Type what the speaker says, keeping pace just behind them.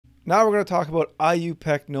Now we're going to talk about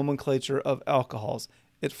IUPAC nomenclature of alcohols.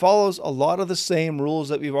 It follows a lot of the same rules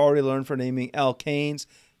that we've already learned for naming alkanes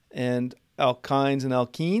and alkynes and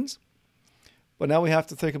alkenes, but now we have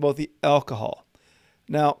to think about the alcohol.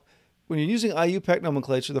 Now, when you're using IUPAC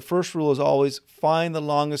nomenclature, the first rule is always find the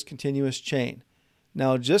longest continuous chain.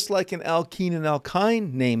 Now, just like in alkene and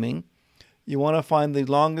alkyne naming, you want to find the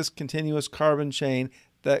longest continuous carbon chain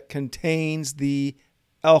that contains the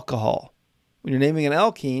alcohol. When you're naming an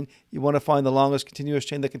alkene, you want to find the longest continuous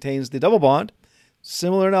chain that contains the double bond.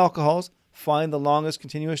 Similar in alcohols, find the longest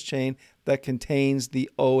continuous chain that contains the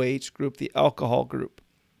OH group, the alcohol group.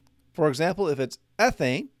 For example, if it's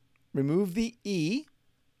ethane, remove the E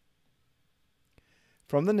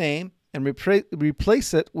from the name and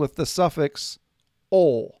replace it with the suffix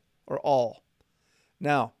ol or all.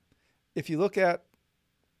 Now, if you look at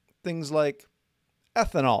things like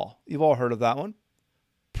ethanol, you've all heard of that one.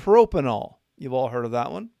 Propanol, you've all heard of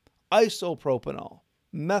that one. Isopropanol,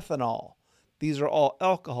 methanol. These are all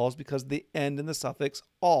alcohols because they end in the suffix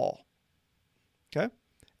all. Okay?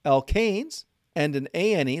 Alkanes end in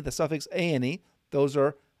ane, the suffix ane. Those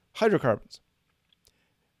are hydrocarbons.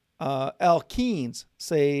 Alkenes,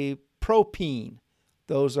 say propene.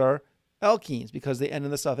 Those are alkenes because they end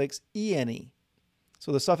in the suffix ene.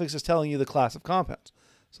 So the suffix is telling you the class of compounds.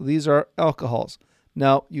 So these are alcohols.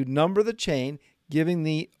 Now you number the chain, giving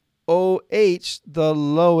the OH the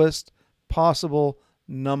lowest possible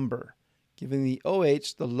number. Giving the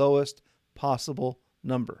OH the lowest possible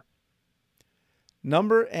number.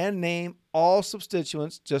 Number and name all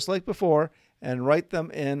substituents just like before and write them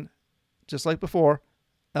in, just like before,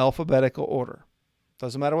 alphabetical order.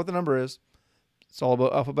 Doesn't matter what the number is. It's all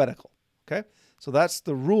about alphabetical. Okay? So that's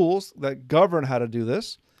the rules that govern how to do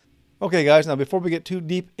this. Okay, guys, now before we get too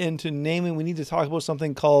deep into naming, we need to talk about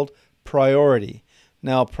something called priority.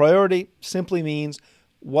 Now, priority simply means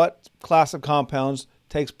what class of compounds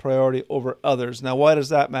takes priority over others. Now, why does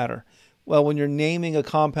that matter? Well, when you're naming a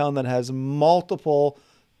compound that has multiple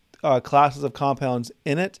classes of compounds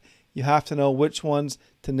in it, you have to know which ones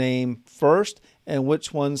to name first and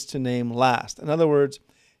which ones to name last. In other words,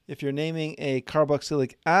 if you're naming a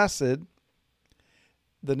carboxylic acid,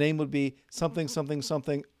 the name would be something, something,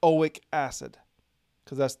 something oic acid,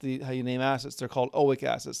 because that's how you name acids. They're called oic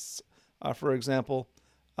acids. For example,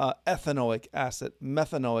 ethanoic acid,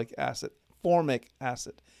 methanoic acid, formic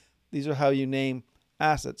acid. These are how you name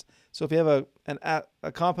acids. So if you have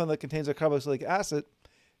a compound that contains a carboxylic acid,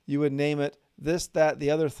 you would name it this, that,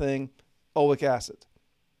 the other thing, oic acid,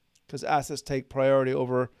 because acids take priority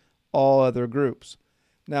over all other groups.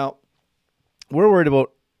 Now, we're worried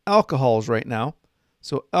about alcohols right now.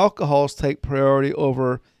 So alcohols take priority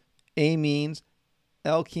over amines,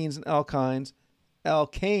 alkenes and alkynes,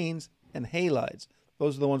 alkanes, and halides.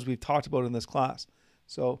 Those are the ones we've talked about in this class.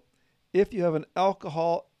 So if you have an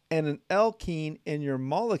alcohol and an alkene in your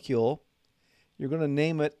molecule, you're going to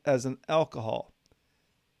name it as an alcohol.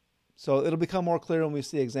 So it'll become more clear when we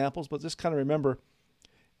see examples, but just kind of remember,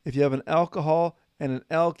 if you have an alcohol and an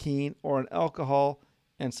alkene or an alcohol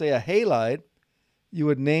and say a halide, you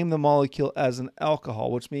would name the molecule as an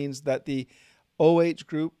alcohol, which means that the OH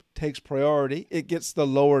group takes priority. It gets the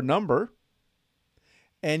lower number,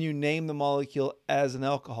 and you name the molecule as an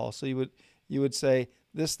alcohol. So you would say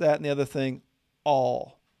this, that, and the other thing,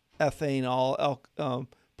 all. Ethane, all,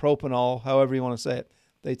 propanol, however you want to say it.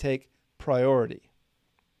 They take priority.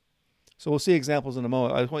 So we'll see examples in a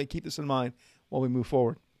moment. I just want you to keep this in mind while we move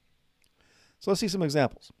forward. So let's see some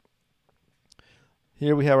examples.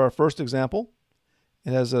 Here we have our first example.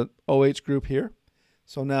 It has an OH group here.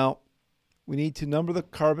 So now we need to number the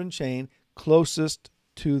carbon chain closest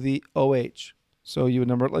to the OH. So you would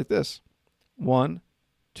number it like this: 1,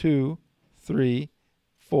 2, 3,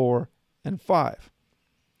 4, and 5.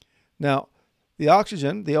 Now, the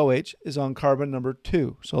oxygen, the OH, is on carbon number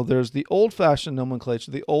 2. So there's the old-fashioned nomenclature.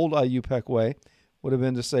 The old IUPAC way would have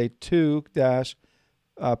been to say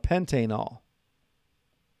 2-pentanol,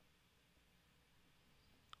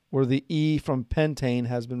 where the E from pentane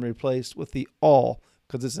has been replaced with the all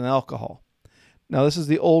because it's an alcohol. Now, this is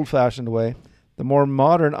the old-fashioned way. The more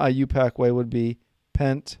modern IUPAC way would be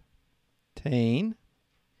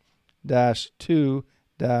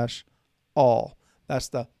pentane-2-all. That's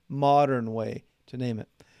the modern way to name it.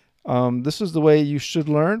 This is the way you should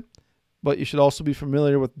learn, but you should also be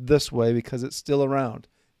familiar with this way because it's still around.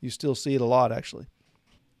 You still see it a lot, actually.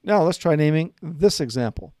 Now, let's try naming this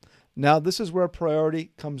example. Now, this is where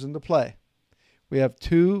priority comes into play. We have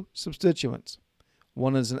two substituents.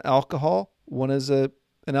 One is an alcohol, one is an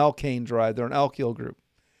alkane derived. They're an alkyl group.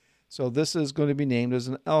 So this is going to be named as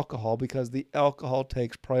an alcohol because the alcohol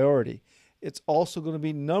takes priority. it's also going to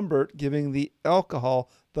be numbered, giving the alcohol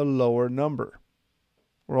the lower number.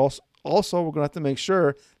 We're also we're going to have to make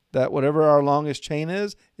sure that whatever our longest chain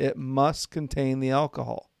is, it must contain the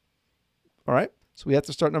alcohol. All right? So we have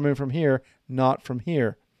to start numbering from here, not from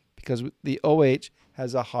here, because the OH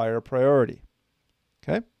has a higher priority.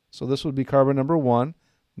 Okay? So this would be carbon number 1,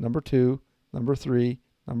 number 2, number 3,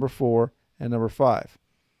 number 4, and number 5.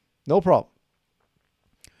 No problem.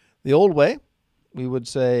 The old way, we would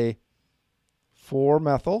say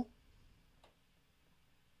 4-methyl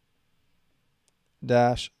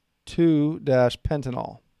dash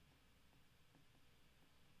 2-pentanol.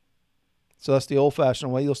 So that's the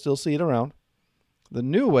old-fashioned way. You'll still see it around. The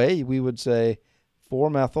new way, we would say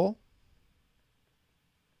 4-methyl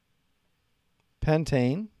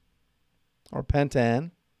pentane or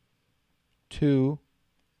pentan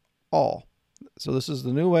 2-all. So this is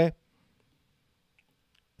the new way,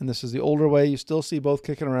 and this is the older way. You still see both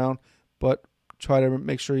kicking around, but try to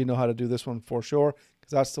make sure you know how to do this one for sure,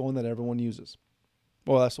 because that's the one that everyone uses.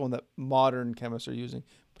 Well, that's the one that modern chemists are using,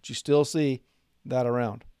 but you still see that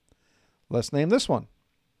around. Let's name this one.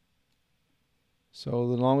 So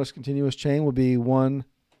the longest continuous chain would be 1,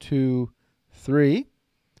 2, 3.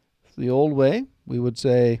 The old way, we would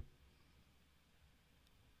say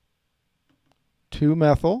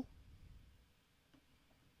 2-methyl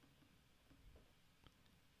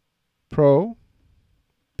propane.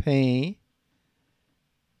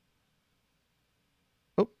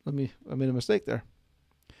 Oh, I made a mistake there.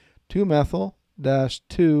 2-methyl dash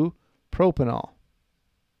 2-propanol.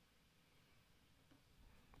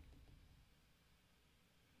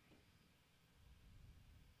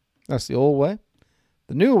 That's the old way.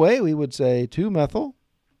 The new way, we would say 2-methyl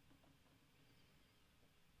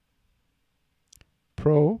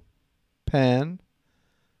propan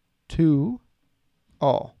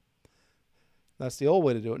 2-all. That's the old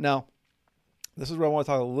way to do it. Now, this is where I want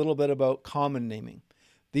to talk a little bit about common naming.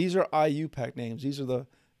 These are IUPAC names. These are the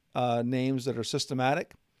names that are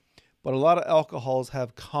systematic, but a lot of alcohols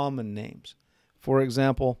have common names. For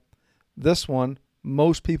example, this one,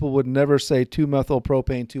 most people would never say 2-methyl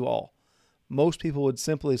propane 2-all. Most people would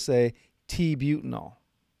simply say T-butanol.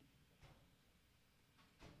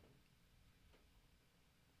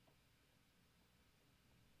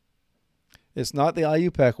 It's not the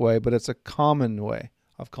IUPAC way, but it's a common way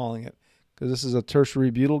of calling it, because this is a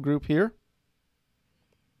tertiary butyl group here.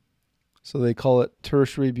 So they call it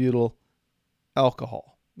tertiary butyl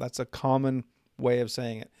alcohol. That's a common way of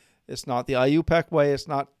saying it. It's not the IUPAC way. It's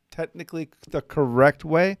not technically the correct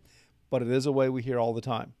way, but it is a way we hear all the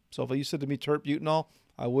time. So if you said to me tert-butanol,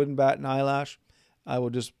 I wouldn't bat an eyelash. I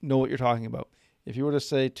would just know what you're talking about. If you were to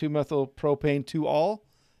say 2-methyl propane 2-all,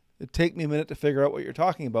 it'd take me a minute to figure out what you're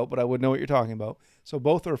talking about, but I would know what you're talking about. So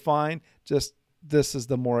both are fine. Just this is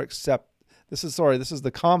the more this is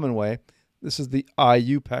the common way. This is the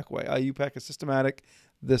IUPAC way. IUPAC is systematic.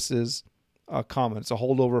 This is common. It's a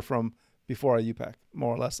holdover from before IUPAC,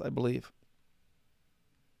 more or less, I believe.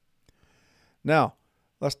 Now,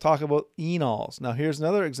 let's talk about enols. Now, here's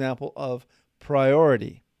another example of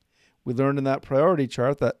priority. We learned in that priority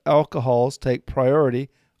chart that alcohols take priority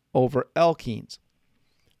over alkenes.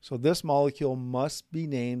 So this molecule must be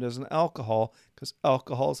named as an alcohol because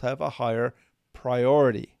alcohols have a higher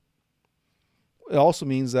priority. It also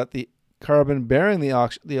means that the carbon bearing the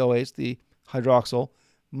OH, the hydroxyl,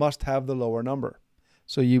 must have the lower number.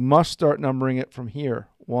 So you must start numbering it from here.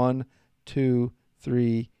 1, 2,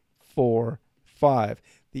 3, 4, 5.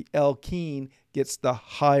 The alkene gets the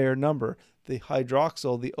higher number. The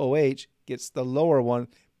hydroxyl, the OH, gets the lower one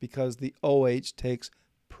because the OH takes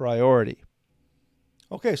priority.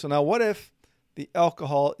 Okay, so now what if the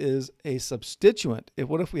alcohol is a substituent?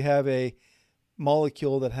 What if we have a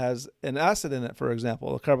molecule that has an acid in it, for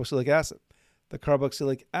example, a carboxylic acid? The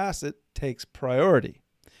carboxylic acid takes priority.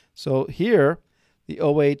 So here, the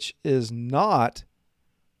OH is not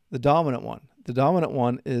the dominant one. The dominant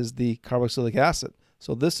one is the carboxylic acid.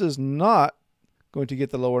 So this is not going to get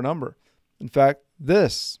the lower number. In fact,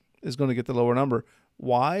 this is going to get the lower number.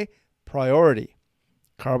 Why? Priority.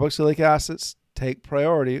 Carboxylic acids take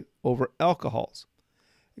priority over alcohols.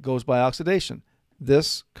 It goes by oxidation.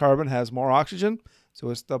 This carbon has more oxygen, so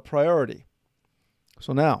it's the priority.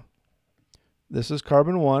 So now, this is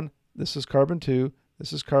carbon 1, this is carbon 2,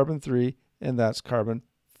 this is carbon 3, and that's carbon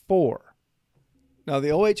 4. Now,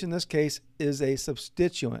 the OH in this case is a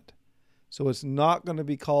substituent, so it's not going to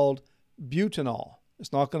be called butanol.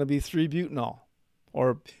 It's not going to be 3-butanol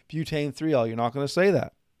or butane 3-ol. You're not going to say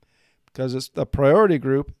that because it's the priority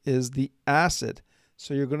group is the acid.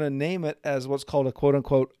 So you're going to name it as what's called a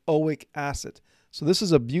quote-unquote oic acid. So this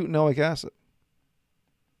is a butanoic acid.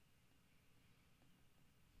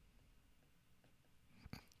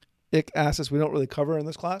 ic acids we don't really cover in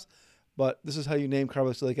this class, but this is how you name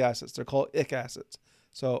carboxylic acids. They're called ic acids.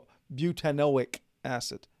 So butanoic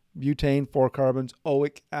acid. Butane, 4 carbons,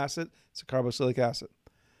 oic acid, it's a carboxylic acid.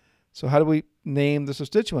 So how do we name the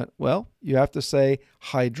substituent? Well, you have to say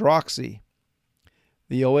hydroxy.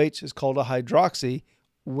 The OH is called a hydroxy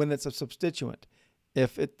when it's a substituent.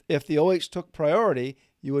 If the OH took priority,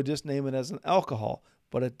 you would just name it as an alcohol,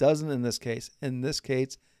 but it doesn't in this case. In this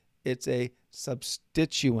case, it's a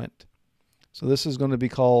substituent. So this is going to be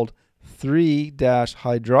called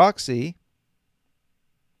 3-hydroxy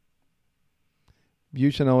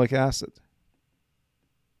butanoic acid.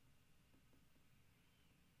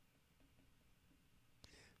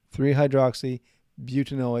 Three-hydroxy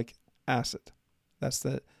butanoic acid. That's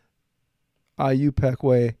the IUPAC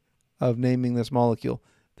way of naming this molecule.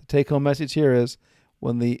 The take-home message here is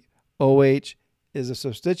when the OH is a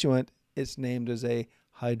substituent, it's named as a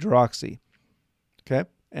hydroxy. Okay?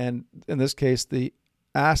 And in this case, the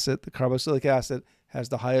acid, the carboxylic acid, has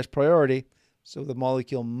the highest priority, so the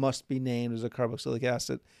molecule must be named as a carboxylic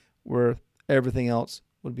acid, where everything else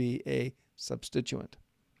would be a substituent.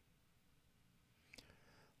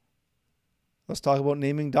 Let's talk about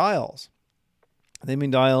naming diols.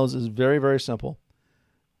 Naming diols is very, very simple.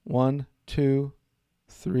 1, 2,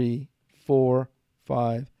 3, 4,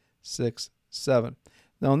 5, 6, 7.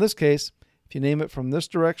 Now in this case, if you name it from this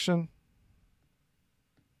direction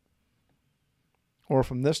or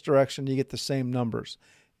from this direction, you get the same numbers.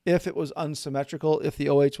 If it was unsymmetrical, if the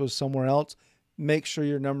OH was somewhere else, make sure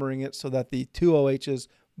you're numbering it so that the two OHs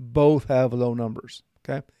both have low numbers.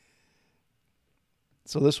 Okay?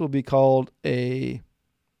 So this will be called a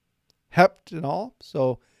heptanol.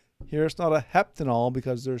 So here it's not a heptanol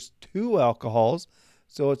because there's 2 alcohols.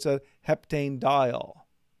 So it's a heptane diol.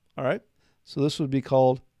 All right? So this would be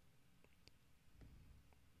called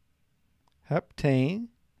heptane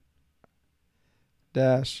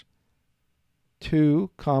dash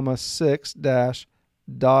 2,6 dash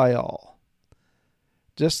diol.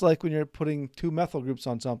 Just like when you're putting 2 methyl groups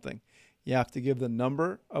on something, you have to give the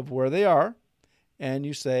number of where they are, and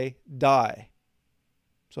you say di.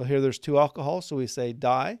 So here there's 2 alcohols, so we say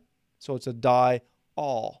di. So it's a diol.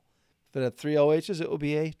 If it had 3 OHs, it would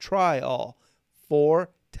be a triol, 4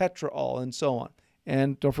 tetraol, and so on.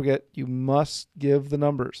 And don't forget, you must give the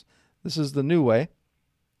numbers. This is the new way.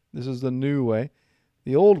 This is the new way.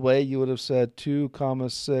 The old way, you would have said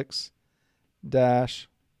 2,6 dash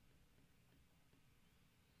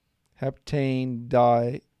heptane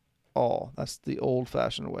diol. That's the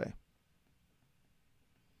old-fashioned way.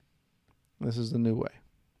 This is the new way.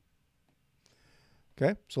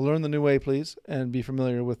 Okay, so learn the new way, please, and be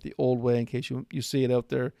familiar with the old way in case you see it out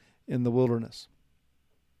there in the wilderness.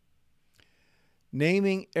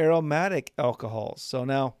 Naming aromatic alcohols. So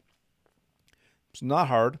now, it's not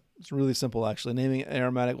hard. It's really simple, actually. Naming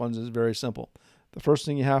aromatic ones is very simple. The first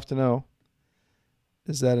thing you have to know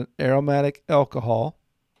is that an aromatic alcohol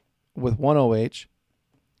with 1 OH,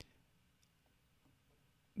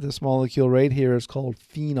 this molecule right here is called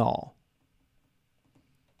phenol.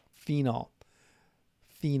 Phenol.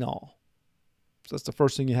 Phenol. So that's the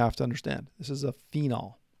first thing you have to understand. This is a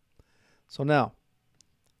phenol. So now,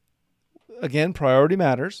 again, priority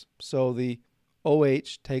matters. So the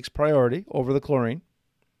OH takes priority over the chlorine.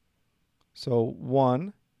 So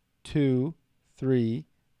 1, 2, 3,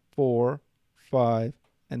 4, 5,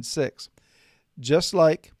 and 6. Just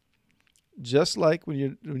like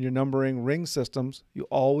when you're numbering ring systems, you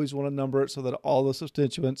always want to number it so that all the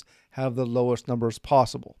substituents have the lowest numbers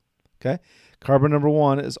possible. Okay? Carbon number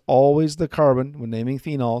 1 is always the carbon, when naming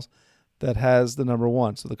phenols, that has the number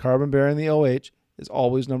 1. So the carbon bearing the OH is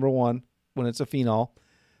always number 1 when it's a phenol.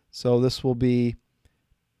 So this will be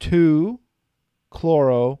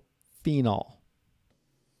 2-chlorophenol.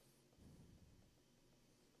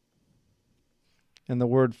 And the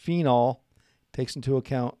word phenol takes into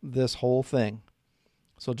account this whole thing.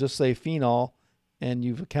 So just say phenol, and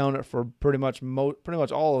you've accounted for pretty much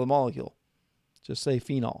all of the molecule. Just say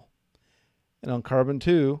phenol. And on carbon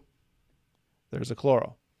 2, there's a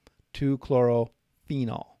chloro.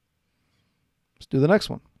 2-chlorophenol. Let's do the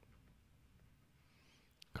next one.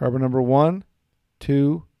 Carbon number 1,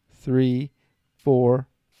 2, 3, 4,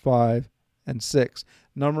 5, and 6.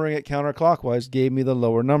 Numbering it counterclockwise gave me the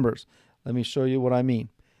lower numbers. Let me show you what I mean.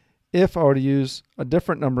 If I were to use a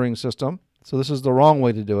different numbering system, so this is the wrong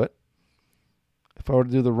way to do it. If I were to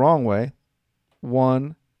do the wrong way,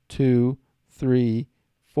 1, 2, 3,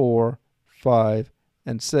 4, 5,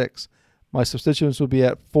 and 6. My substituents would be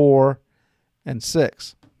at 4 and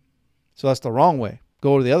 6. So that's the wrong way.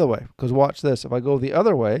 Go the other way. Because watch this. If I go the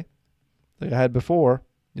other way, like I had before,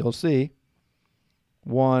 you'll see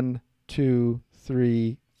 1, 2,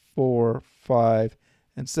 3, 4, 5,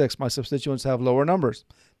 and 6. My substituents have lower numbers,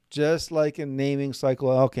 just like in naming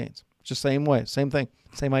cycloalkanes. Just same way, same thing,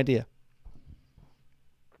 same idea.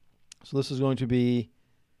 So this is going to be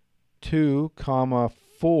 2,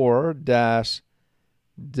 4 dash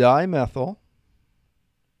dimethyl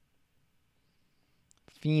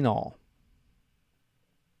phenol.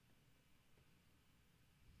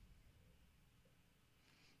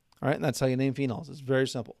 All right, and that's how you name phenols. It's very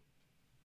simple.